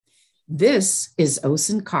This is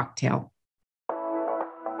OSINT Cocktail.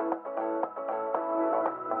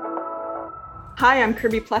 Hi, I'm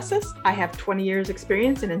Kirby Plessis. I have 20 years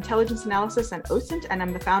experience in intelligence analysis and OSINT, and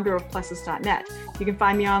I'm the founder of Plessis.net. You can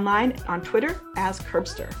find me online on Twitter as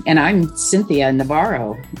Curbster. And I'm Cynthia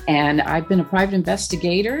Navarro, and I've been a private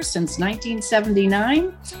investigator since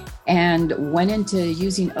 1979 and went into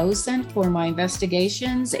using OSINT for my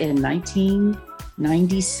investigations in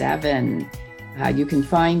 1997. You can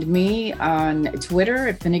find me on Twitter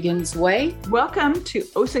at Finnegan's Way. Welcome to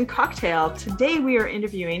OSINT Cocktail. Today we are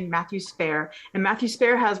interviewing Matthew Spaier. And Matthew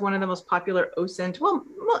Spaier has one of the most popular OSINT, well,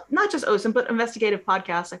 not just OSINT, but investigative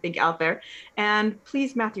podcasts, I think, out there. And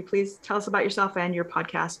please, Matthew, please tell us about yourself and your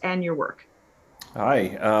podcast and your work.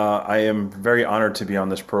 Hi, I am very honored to be on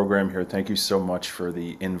this program here. Thank you so much for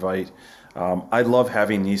the invite. I love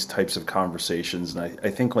having these types of conversations. And I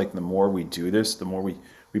think like the more we do this, the more we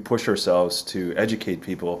push ourselves to educate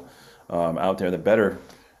people out there, the better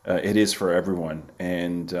it is for everyone.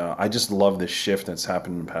 And I just love this shift that's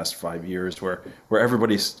happened in the past 5 years where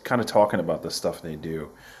everybody's kind of talking about the stuff they do.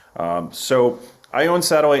 So I own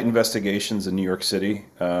Satellite Investigations in New York City.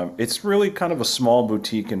 It's really kind of a small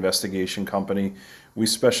boutique investigation company. We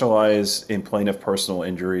specialize in plaintiff personal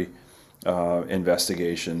injury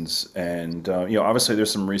investigations. And, obviously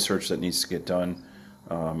there's some research that needs to get done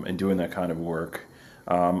in doing that kind of work.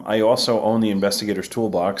 I also own the Investigators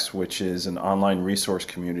Toolbox, which is an online resource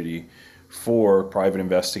community for private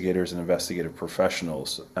investigators and investigative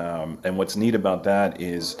professionals. And what's neat about that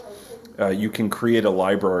is you can create a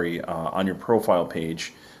library on your profile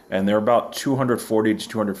page, and there are about 240 to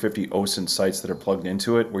 250 OSINT sites that are plugged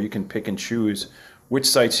into it, where you can pick and choose which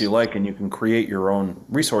sites you like, and you can create your own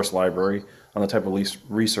resource library on the type of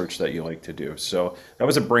research that you like to do. So that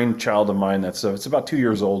was a brainchild of mine. It's about 2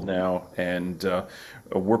 years old now, and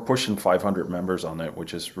we're pushing 500 members on that,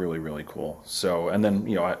 which is really, really cool. So, and then,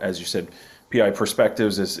 as you said, PI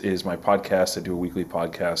Perspectives is my podcast. I do a weekly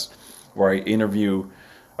podcast where I interview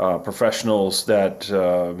professionals that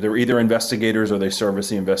they're either investigators or they service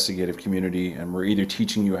the investigative community, and we're either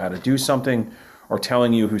teaching you how to do something or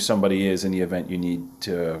telling you who somebody is in the event you need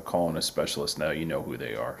to call in a specialist. Now you know who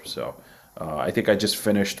they are. So I think I just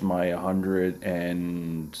finished my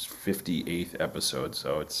 158th episode,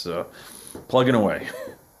 so it's plugging away.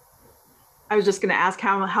 I was just going to ask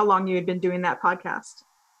how long you had been doing that podcast.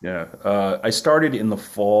 Yeah, I started in the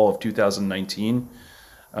fall of 2019,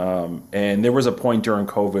 and there was a point during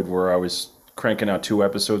COVID where I was cranking out 2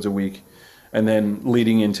 episodes a week, and then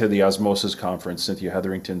leading into the Osmosis conference, Cynthia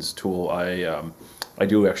Hetherington's tool, I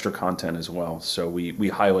do extra content as well. So we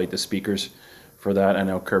highlight the speakers for that. I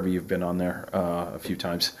know, Kirby, you've been on there a few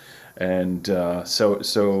times. And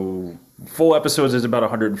so full episodes is about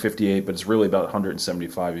 158, but it's really about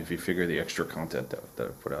 175 if you figure the extra content that I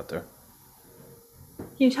put out there. Can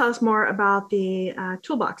you tell us more about the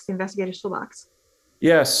toolbox, the Investigators Toolbox?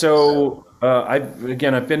 Yeah, so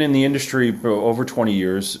I've been in the industry for over 20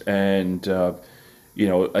 years, and I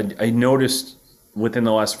noticed within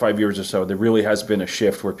the last 5 years or so there really has been a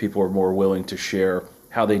shift where people are more willing to share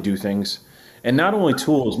how they do things, and not only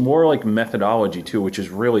tools, more like methodology too, which is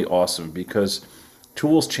really awesome because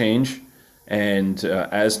tools change, and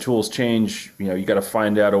as tools change, you got to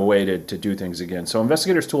find out a way to do things again. So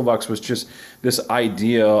Investigators Toolbox was just this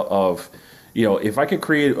idea of, if I could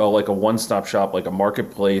create a one-stop shop, like a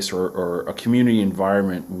marketplace or a community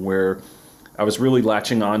environment where I was really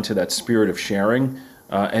latching on to that spirit of sharing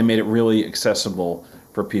and made it really accessible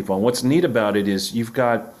for people. And what's neat about it is you've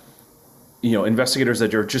got, investigators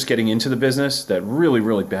that are just getting into the business that really,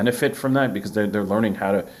 really benefit from that because they're learning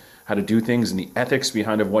how to do things and the ethics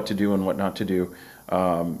behind of what to do and what not to do.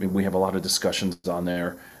 We have a lot of discussions on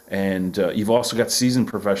there. And you've also got seasoned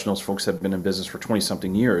professionals, folks that have been in business for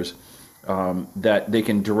 20-something years, that they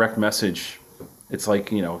can direct message. It's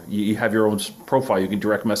like, you have your own profile. You can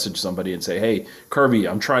direct message somebody and say, hey, Kirby,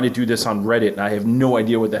 I'm trying to do this on Reddit and I have no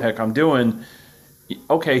idea what the heck I'm doing.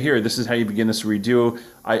 Okay, here, this is how you begin this redo.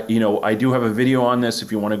 I do have a video on this. If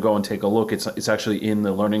you want to go and take a look, it's actually in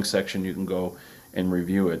the learning section. You can go and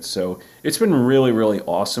review it. So it's been really, really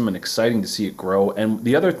awesome and exciting to see it grow. And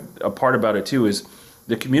the other part about it too is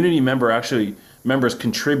the community members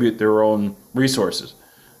contribute their own resources.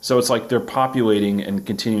 So it's like they're populating and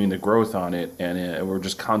continuing the growth on it, and we're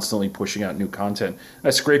just constantly pushing out new content. I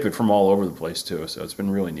scrape it from all over the place too, so it's been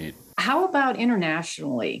really neat. How about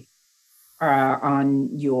internationally on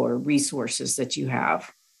your resources that you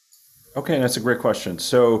have? Okay, that's a great question.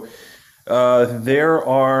 So there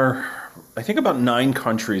are, I think, about 9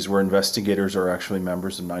 countries where investigators are actually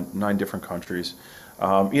members of nine different countries.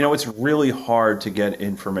 It's really hard to get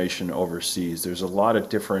information overseas. There's a lot of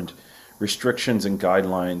different restrictions and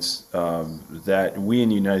guidelines that we in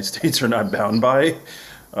the United States are not bound by.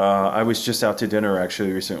 I was just out to dinner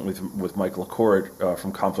actually recently with Mike LaCourt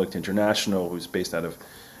from Conflict International, who's based out of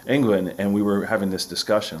England, and we were having this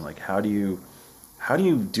discussion like, how do you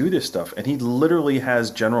do this stuff? And he literally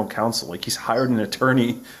has general counsel. Like he's hired an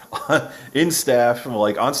attorney in staff,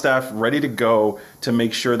 like on staff, ready to go to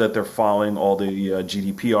make sure that they're following all the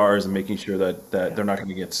GDPRs and making sure that they're not going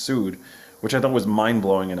to get sued, which I thought was mind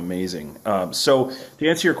blowing and amazing. So to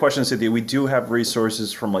answer your question, Cynthia, we do have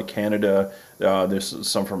resources from like Canada. There's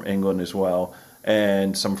some from England as well,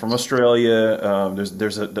 and some from Australia.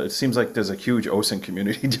 It seems like there's a huge OSINT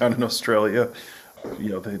community down in Australia. You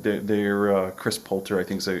know, they're Chris Poulter, I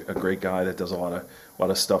think, is a great guy that does a lot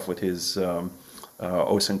of stuff with his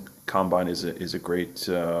OSINT Combine is a great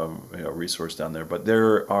resource down there. But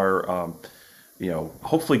there are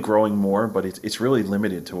hopefully growing more, but it's really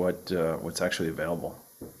limited to what's actually available.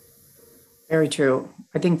 Very true.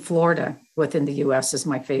 I think Florida within the U.S. is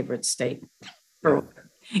my favorite state for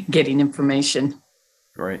getting information.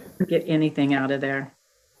 Right. Get anything out of there.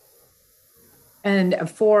 And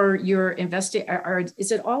for your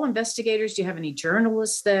is it all investigators? Do you have any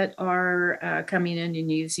journalists that are coming in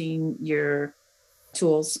and using your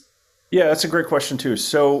tools? Yeah, that's a great question too.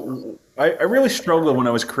 So I really struggled when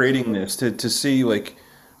I was creating this to see like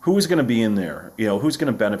who was going to be in there, who's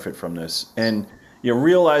going to benefit from this, and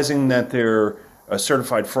realizing that they're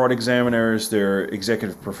certified fraud examiners, they're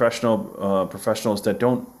executive professionals that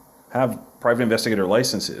don't have private investigator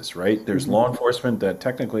licenses, right? There's law enforcement that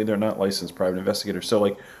technically they're not licensed private investigators. So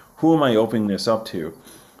like, who am I opening this up to?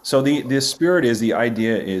 So the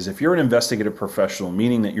idea is if you're an investigative professional,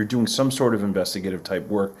 meaning that you're doing some sort of investigative type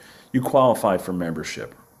work, you qualify for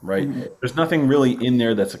membership, right? There's nothing really in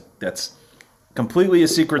there that's completely a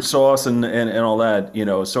secret sauce and all that,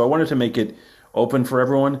 So I wanted to make it open for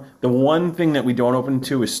everyone. The one thing that we don't open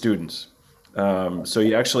to is students. So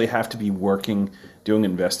you actually have to be doing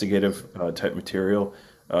investigative type material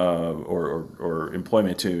or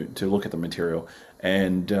employment to look at the material.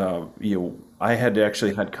 And I had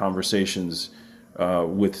actually had conversations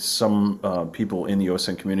with some people in the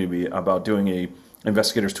OSINT community about doing a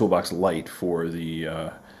investigators toolbox light for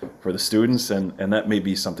the students, and that may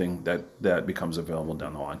be something that becomes available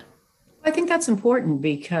down the line. I think that's important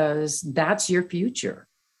because that's your future.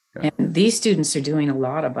 Yeah. And these students are doing a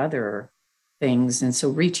lot of other things. And so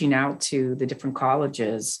reaching out to the different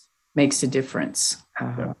colleges makes a difference.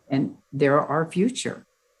 And they're our future.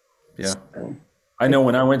 Yeah. So, I know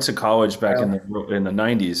when I went to college back in the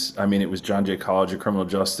 90s, I mean, it was John Jay College of Criminal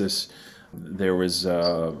Justice. There was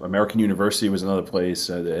American University was another place,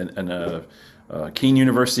 and Keene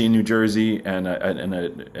University in New Jersey, and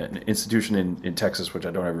an institution in Texas, which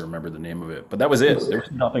I don't ever remember the name of it. But that was it. There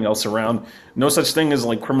was nothing else around. No such thing as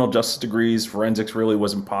like criminal justice degrees. Forensics really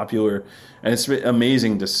wasn't popular. And it's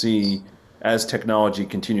amazing to see, as technology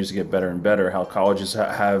continues to get better and better, how colleges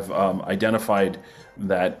have identified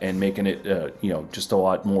that and making it just a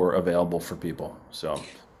lot more available for people. So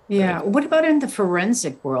yeah. What about in the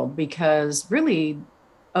forensic world? Because really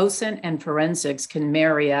OSINT and forensics can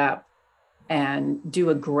marry up and do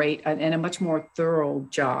a great and a much more thorough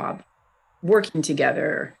job working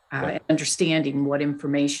together, and understanding what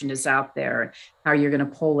information is out there, how you're going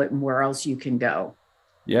to pull it and where else you can go.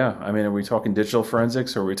 Yeah. I mean, are we talking digital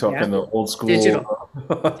forensics or are we talking the old school?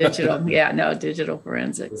 Digital. Yeah, no, digital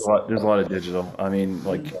forensics. There's a lot of digital. I mean,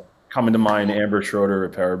 like coming to mind, Amber Schroeder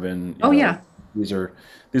at Parabin.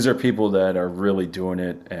 These are people that are really doing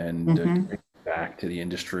it and giving back to the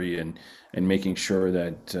industry and making sure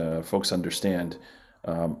that folks understand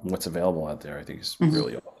what's available out there. I think is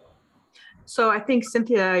really awesome. So I think,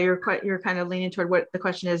 Cynthia, you're kind of leaning toward what the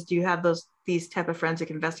question is: do you have these type of forensic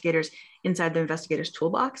investigators inside the investigators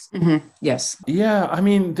toolbox? Yes. Yeah, I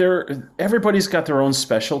mean, everybody's got their own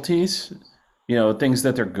specialties, things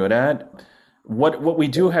that they're good at. What we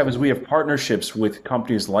do have is we have partnerships with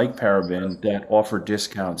companies like Parabin that offer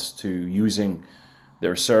discounts to using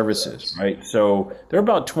their services, right? So there are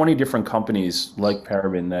about 20 different companies like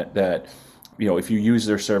Parabin that if you use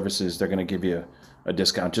their services, they're going to give you a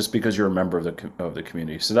discount just because you're a member of the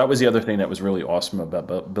community. So that was the other thing that was really awesome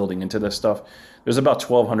about building into this stuff. There's about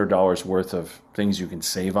 $1,200 worth of things you can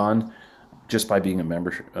save on just by being a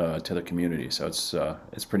member to the community. So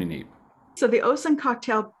it's pretty neat. So the OSINT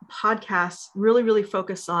Cocktail podcasts really, really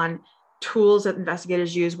focus on tools that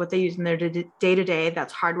investigators use, what they use in their day-to-day,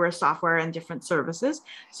 that's hardware, software, and different services.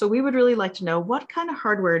 So we would really like to know, what kind of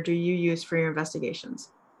hardware do you use for your investigations?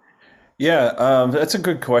 Yeah, that's a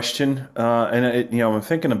good question. And I'm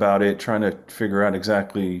thinking about it, trying to figure out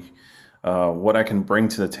exactly what I can bring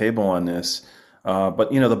to the table on this.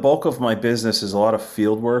 But the bulk of my business is a lot of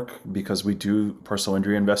field work because we do personal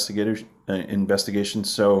injury investigations.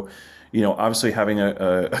 So, obviously having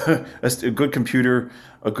a good computer,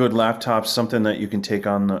 a good laptop, something that you can take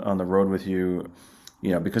on the road with you.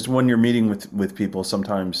 Because when you're meeting with people,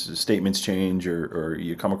 sometimes statements change, or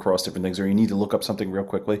you come across different things, or you need to look up something real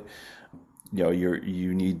quickly.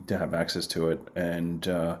 You need to have access to it, and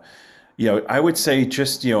I would say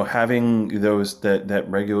just having that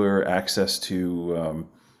regular access to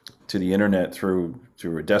the internet through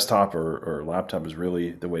a desktop or laptop is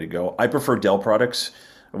really the way to go. I prefer Dell products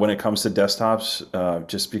when it comes to desktops,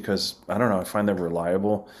 just because I don't know, I find they're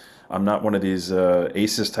reliable. I'm not one of these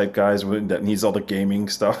Asus type guys that needs all the gaming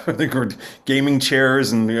stuff, the gaming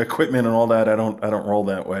chairs and the equipment and all that. I don't roll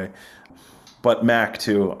that way. But Mac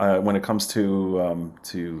too. When it comes to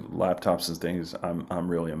laptops and things, I'm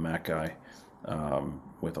really a Mac guy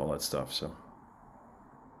with all that stuff. So.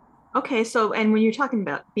 Okay, so and when you're talking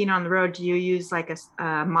about being on the road, do you use like a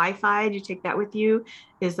MiFi? Do you take that with you?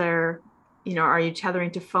 Is there, are you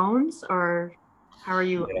tethering to phones, or how are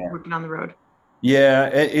you working on the road? Yeah,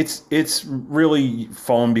 it's really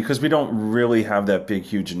phone because we don't really have that big,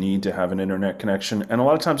 huge need to have an internet connection. And a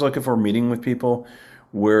lot of times, like if we're meeting with people,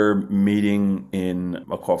 we're meeting in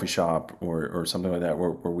a coffee shop or something like that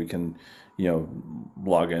where we can,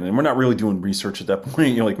 log in. And we're not really doing research at that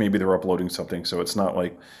point. Like maybe they're uploading something. So it's not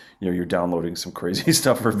like, you're downloading some crazy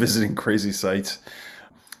stuff or visiting crazy sites.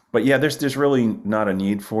 But yeah, there's really not a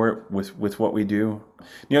need for it with what we do.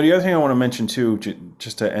 The other thing I want to mention too,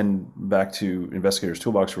 just to end back to Investigators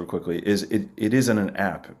Toolbox real quickly, is it is in an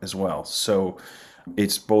app as well. So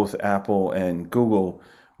it's both Apple and Google,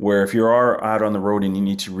 where if you are out on the road and you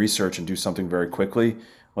need to research and do something very quickly,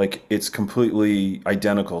 like it's completely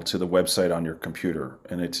identical to the website on your computer,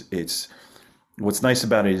 and it's what's nice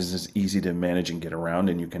about it is it's easy to manage and get around,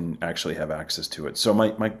 and you can actually have access to it. So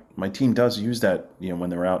my team does use that, when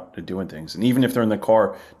they're out doing things. And even if they're in the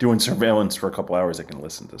car doing surveillance for a couple hours, they can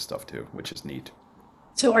listen to stuff too, which is neat.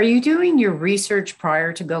 So, are you doing your research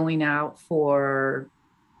prior to going out for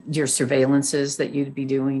your surveillances that you'd be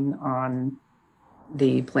doing on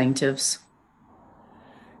the plaintiffs?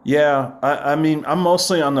 Yeah, I mean, I'm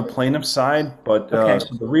mostly on the plaintiff side, but Okay.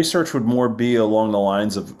 so the research would more be along the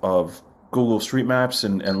lines of Google Street Maps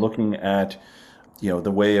and looking at,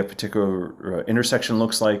 the way a particular intersection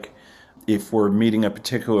looks like. If we're meeting a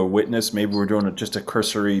particular witness, maybe we're doing just a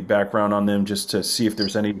cursory background on them just to see if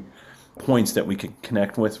there's any points that we could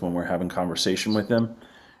connect with when we're having conversation with them.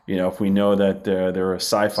 If we know that they're a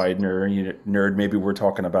sci-fi nerd, maybe we're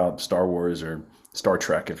talking about Star Wars or Star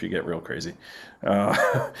Trek if you get real crazy.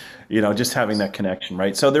 Just having that connection,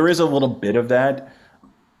 right? So there is a little bit of that.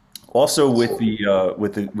 Also, with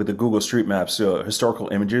the Google Street Maps, historical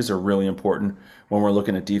images are really important when we're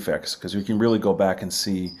looking at defects because we can really go back and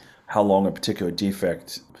see how long a particular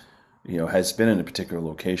defect has been in a particular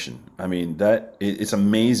location. I mean, it's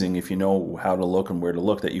amazing if you know how to look and where to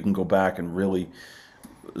look that you can go back and really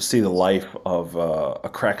see the life of a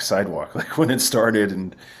cracked sidewalk, like when it started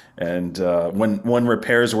and when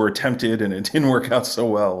repairs were attempted and it didn't work out so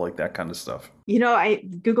well, like that kind of stuff. I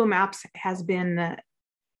Google Maps has been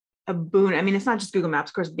a boon. I mean, it's not just Google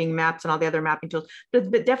Maps, of course, being maps and all the other mapping tools, but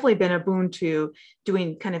it's definitely been a boon to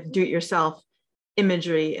doing kind of do-it-yourself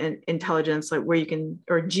imagery and intelligence, like where you can,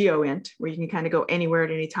 or GeoInt, where you can kind of go anywhere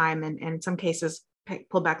at any time, and in some cases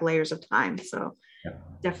pull back layers of time. So Yeah.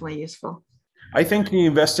 definitely useful. I think the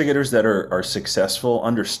investigators that are successful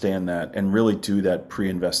understand that and really do that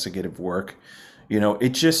pre-investigative work.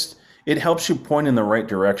 It helps you point in the right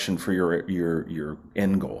direction for your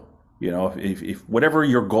end goal. If whatever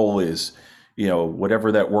your goal is,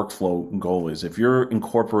 whatever that workflow goal is, if you're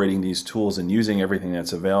incorporating these tools and using everything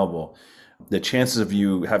that's available, the chances of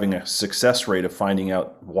you having a success rate of finding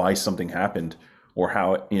out why something happened or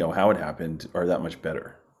how it happened are that much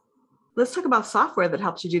better. Let's talk about software that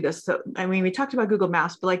helps you do this. So, I mean, we talked about Google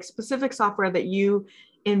Maps, but like specific software that you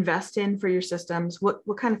invest in for your systems, what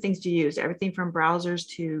kind of things do you use? Everything from browsers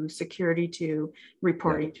to security to Yeah.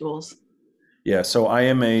 reporting tools. Yeah, so I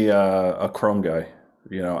am a Chrome guy.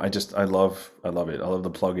 I love it. I love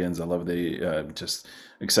the plugins. I love the just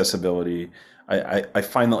accessibility. I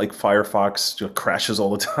find that like Firefox just crashes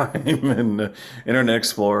all the time, and Internet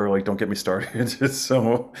Explorer, like, don't get me started.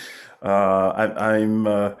 So I'm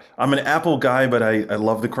an Apple guy, but I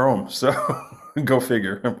love the Chrome. So go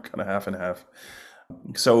figure. I'm kind of half and half.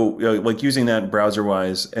 So like using that browser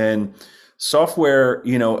wise and software,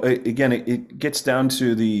 again, it gets down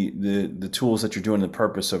to the tools that you're doing, the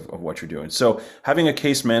purpose of what you're doing. So having a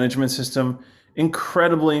case management system,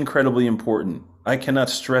 incredibly important. I cannot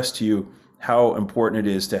stress to you how important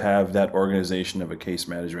it is to have that organization of a case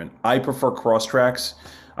management. I prefer Crosstracks.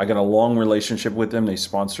 I got a long relationship with them. They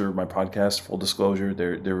sponsor my podcast, full disclosure.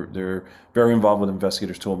 They're very involved with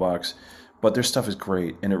Investigators Toolbox, but their stuff is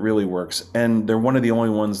great and it really works. And they're one of the only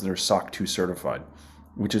ones that are SOC 2 certified,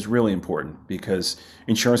 which is really important because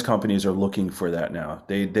insurance companies are looking for that now.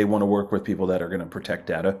 They want to work with people that are going to protect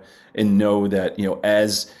data and know that,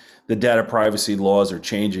 as the data privacy laws are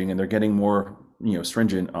changing and they're getting more,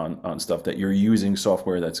 stringent on stuff, that you're using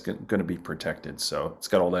software that's going to be protected. So it's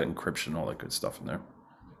got all that encryption, all that good stuff in there.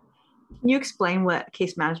 Can you explain what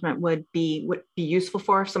case management would be useful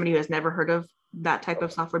for somebody who has never heard of that type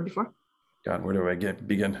of software before? God, where do I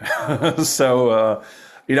begin? So,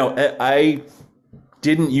 I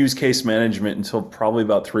didn't use case management until probably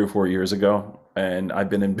about 3 or 4 years ago. And I've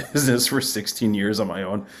been in business for 16 years on my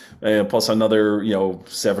own, plus another,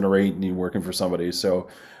 7 or 8 working for somebody. So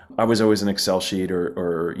I was always an Excel sheet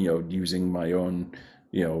or using my own,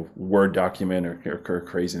 Word document or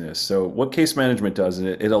craziness. So what case management does,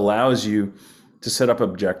 it allows you to set up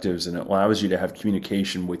objectives and it allows you to have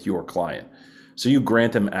communication with your client. So you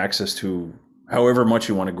grant them access to however much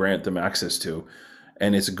you want to grant them access to.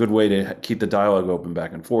 And it's a good way to keep the dialogue open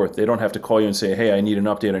back and forth. They don't have to call you and say, hey, I need an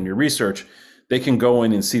update on your research. They can go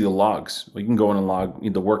in and see the logs. You can go in and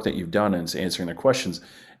log the work that you've done and it's answering their questions.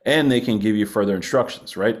 And they can give you further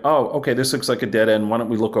instructions, right? Oh, okay, this looks like a dead end. Why don't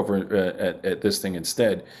we look over at this thing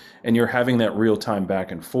instead? And you're having that real time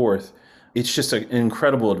back and forth. It's just an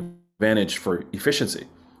incredible advantage for efficiency,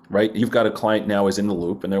 right? You've got a client now is in the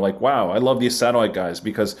loop and they're like, wow, I love these satellite guys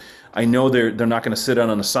because I know they're not going to sit on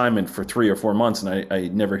an assignment for 3 or 4 months and I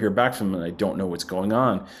never hear back from them and I don't know what's going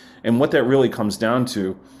on. And what that really comes down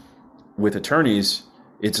to with attorneys,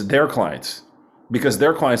 it's their clients, because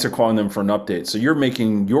their clients are calling them for an update. So you're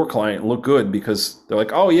making your client look good because they're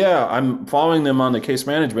like, oh yeah, I'm following them on the case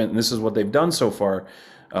management and this is what they've done so far.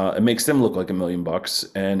 It makes them look like $1 million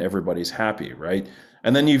and everybody's happy, right?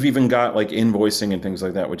 And then you've even got like invoicing and things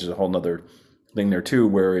like that, which is a whole nother thing there too,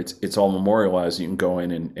 where it's all memorialized. You can go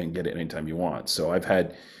in and get it anytime you want. So I've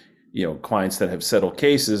had, clients that have settled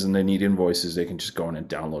cases and they need invoices. They can just go in and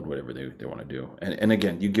download whatever they want to do. And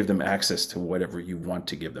again, you give them access to whatever you want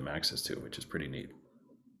to give them access to, which is pretty neat.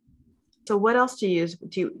 So what else do you use?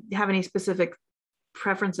 Do you have any specific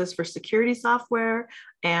preferences for security software?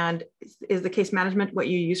 And is the case management what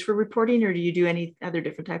you use for reporting, or do you do any other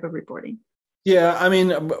different type of reporting? Yeah, I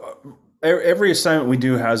mean, every assignment we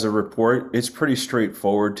do has a report. It's pretty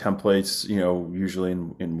straightforward templates, usually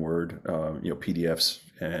in Word, PDFs,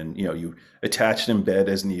 and, you attach and embed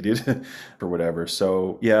as needed or whatever.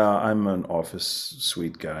 So yeah, I'm an Office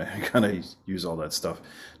suite guy. I kind of use all that stuff.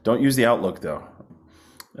 Don't use the Outlook though.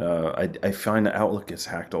 I find the Outlook gets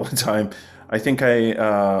hacked all the time. I think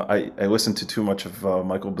I listen to too much of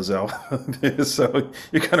Michael Bazell, so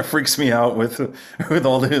it kind of freaks me out with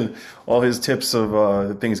all his tips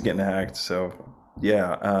of things getting hacked. So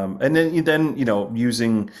yeah, and then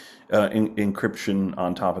using encryption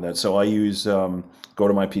on top of that. So I use go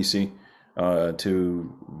to my PC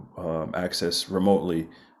to access remotely,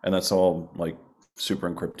 and that's all like super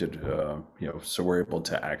encrypted, so we're able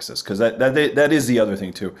to access, because that is the other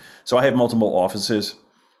thing too. So I have multiple offices.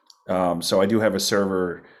 So I do have a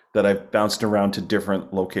server that I've bounced around to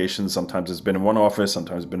different locations. Sometimes it's been in one office,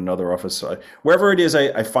 sometimes it's been in another office. So wherever it is,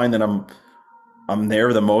 I find that I'm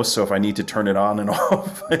there the most. So if I need to turn it on and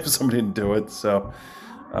off, I have somebody to do it. So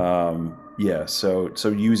yeah, so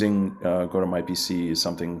using Go to My PC is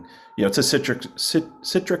something, it's a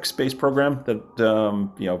Citrix-based program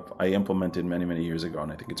that I implemented many years ago,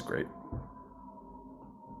 and I think it's great.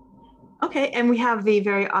 Okay, and we have the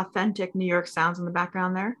very authentic New York sounds in the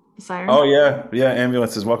background there, the sirens. Oh yeah,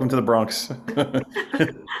 ambulances. Welcome to the Bronx.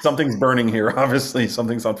 Something's burning here. Obviously,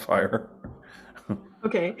 something's on fire.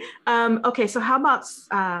 Okay. Okay. So how about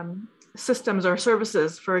systems or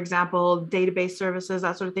services, for example, database services,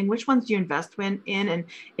 that sort of thing? Which ones do you invest in? And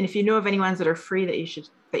if you know of any ones that are free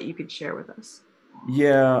that you could share with us?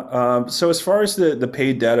 Yeah. So as far as the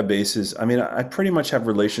paid databases, I mean, I pretty much have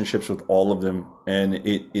relationships with all of them, and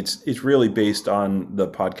it's really based on the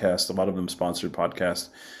podcast. A lot of them sponsored podcasts,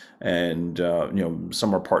 and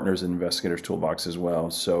some are partners in Investigators Toolbox as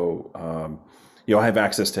well. So I have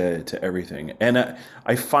access to everything, and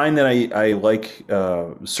I find that I like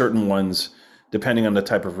certain ones depending on the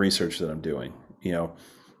type of research that I'm doing.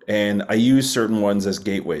 And I use certain ones as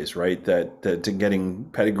gateways, right? That to getting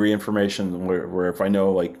pedigree information, where if I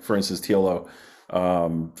know, like for instance, TLO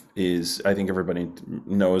is, I think everybody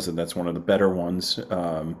knows that that's one of the better ones,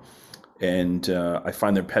 and I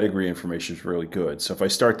find their pedigree information is really good. So if I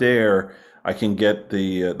start there, I can get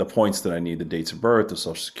the points that I need: the dates of birth, the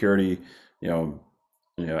social security, you know,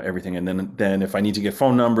 everything. And then if I need to get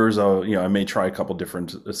phone numbers, I may try a couple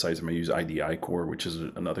different sites. I may use IDI Core, which is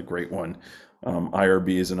another great one.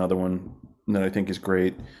 IRB is another one that I think is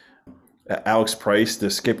great. Alex Price, the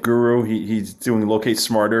skip guru, he's doing Locate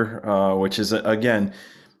Smarter, which is again,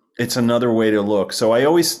 it's another way to look. So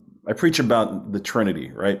I preach about the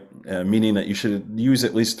Trinity, right? Meaning that you should use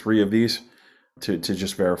at least 3 of these to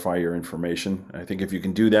just verify your information. I think if you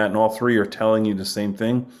can do that and all 3 are telling you the same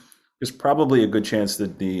thing, there's probably a good chance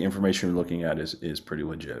that the information you're looking at is pretty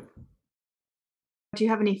legit. Do you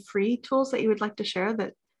have any free tools that you would like to share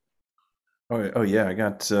that? Oh yeah, I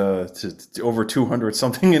got to over 200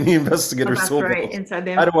 something in the investigator's that's toolbox. right, inside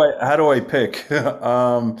the How do I pick?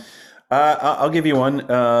 I'll give you one.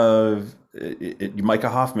 Micah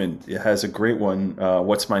Hoffman has a great one.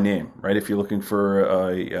 What's my name? Right? If you're looking for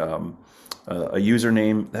a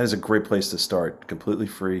username, that is a great place to start. Completely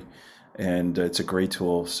free, and it's a great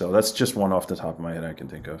tool. So that's just one off the top of my head I can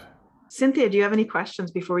think of. Cynthia, do you have any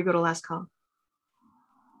questions before we go to last call?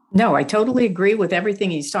 No, I totally agree with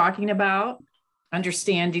everything he's talking about,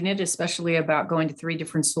 understanding it, especially about going to 3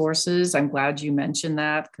 different sources. I'm glad you mentioned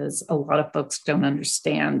that because a lot of folks don't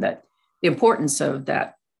understand that the importance of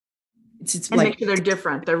that. It's and like, make sure they're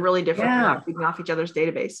different. They're really different. Yeah. They're not feeding off each other's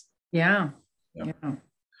database. Yeah.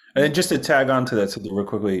 And just to tag on to that real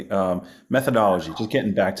quickly, methodology, just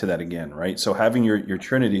getting back to that again, right? So having your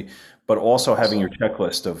Trinity, but also having your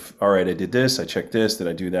checklist of, all right, I did this, I checked this, did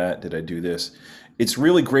I do that, did I do this? It's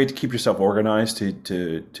really great to keep yourself organized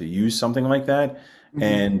to use something like that. Mm-hmm.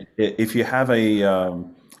 And if you have a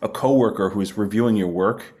coworker who's reviewing your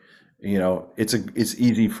work, it's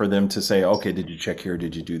easy for them to say, okay, did you check here?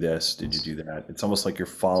 Did you do this? Did you do that? It's almost like you're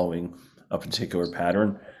following a particular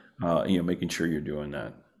pattern, making sure you're doing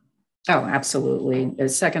that. Oh, absolutely. The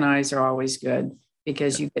second eyes are always good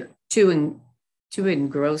because you get too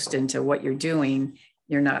engrossed into what you're doing.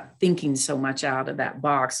 You're not thinking so much out of that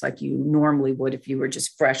box like you normally would if you were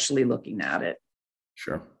just freshly looking at it.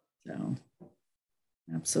 Sure. So,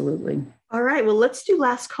 absolutely. All right. Well, let's do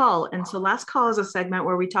last call. And so last call is a segment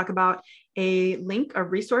where we talk about a link, a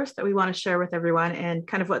resource that we want to share with everyone and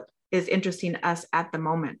kind of what is interesting to us at the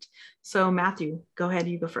moment. So Matthew, go ahead.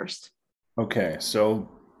 You go first. Okay. So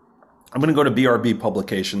I'm going to go to BRB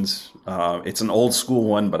Publications. It's an old school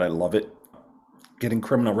one, but I love it. Getting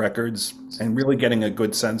criminal records and really getting a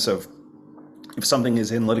good sense of if something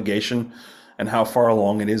is in litigation and how far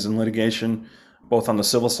along it is in litigation, both on the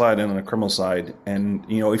civil side and on the criminal side. And,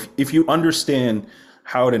 if you understand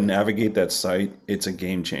how to navigate that site, it's a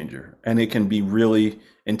game changer. And it can be really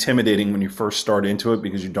intimidating when you first start into it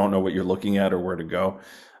because you don't know what you're looking at or where to go.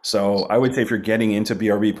 So I would say if you're getting into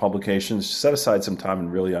BRB Publications, set aside some time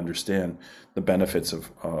and really understand the benefits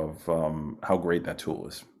of how great that tool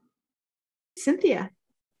is. Cynthia.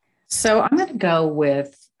 So I'm going to go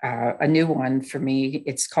with a new one for me.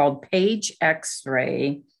 It's called Page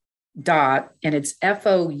X-Ray and it's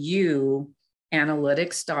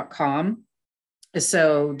FOUanalytics.com.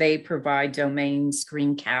 So they provide domain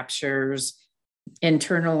screen captures,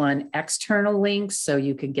 internal and external links. So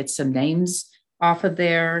you can get some names off of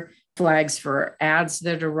there, flags for ads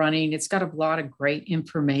that are running. It's got a lot of great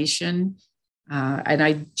information. And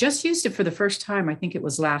I just used it for the first time. I think it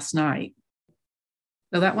was last night.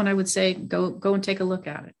 So that one I would say go and take a look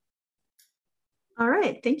at it. All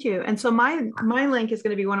right, thank you. And so my link is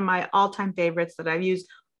going to be one of my all-time favorites that I've used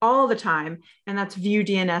all the time, and that's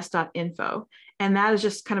viewdns.info. And that is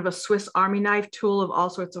just kind of a Swiss Army knife tool of all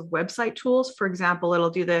sorts of website tools. For example, it'll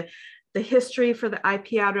do the history for the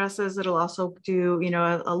IP addresses. It'll also do,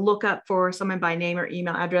 a lookup for someone by name or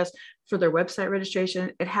email address for their website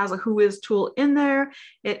registration. It has a Whois tool in there.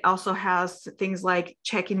 It also has things like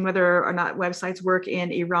checking whether or not websites work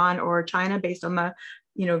in Iran or China based on the,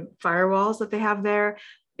 firewalls that they have there.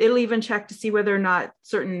 It'll even check to see whether or not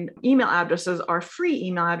certain email addresses are free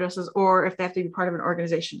email addresses or if they have to be part of an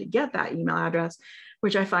organization to get that email address,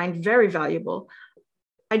 which I find very valuable.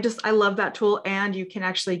 I love that tool, and you can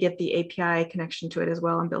actually get the API connection to it as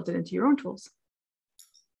well and build it into your own tools.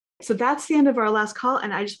 So that's the end of our last call.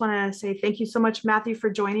 And I just want to say thank you so much, Matthew, for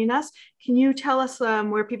joining us. Can you tell us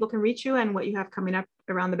where people can reach you and what you have coming up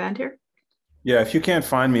around the bend here? Yeah, if you can't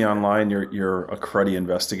find me online, you're a cruddy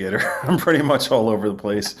investigator. I'm pretty much all over the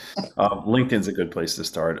place. LinkedIn's a good place to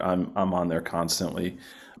start. I'm on there constantly.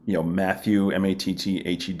 Matthew,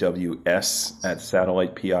 MATTHEWS at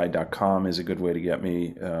satellitepi.com is a good way to get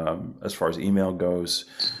me as far as email goes.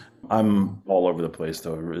 I'm all over the place,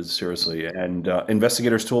 though, seriously. And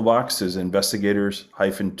Investigators Toolbox is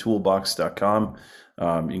investigators-toolbox.com. You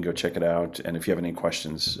can go check it out. And if you have any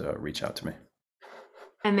questions, reach out to me.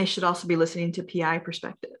 And they should also be listening to PI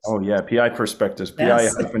Perspectives. Oh, yeah. PI Perspectives.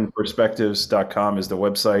 Yes. PI-perspectives.com is the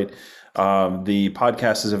website. The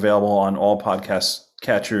podcast is available on all podcast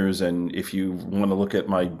catchers. And if you want to look at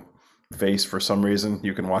my face for some reason,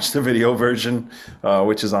 you can watch the video version,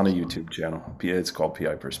 which is on a YouTube channel. It's called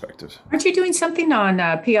PI Perspectives. Aren't you doing something on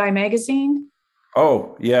PI Magazine?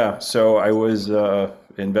 Oh, yeah. So I was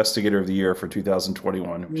Investigator of the Year for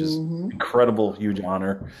 2021, which is incredible, huge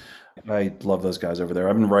honor. I love those guys over there.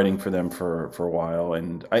 I've been writing for them for a while,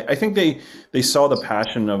 and I think they saw the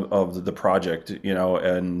passion of the project,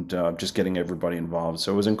 and just getting everybody involved.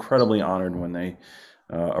 So I was incredibly honored when they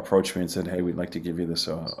approached me and said, "Hey, we'd like to give you this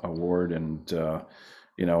award." And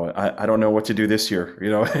I don't know what to do this year.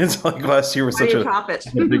 It's like last year was such a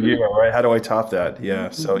big year, right? How do I top that? Yeah.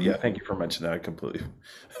 So yeah, thank you for mentioning that. Completely.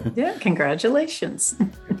 Yeah, congratulations.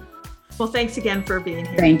 Well, thanks again for being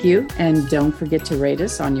here. Thank you. And don't forget to rate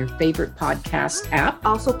us on your favorite podcast app.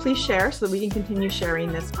 Also, please share so that we can continue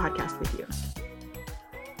sharing this podcast with you.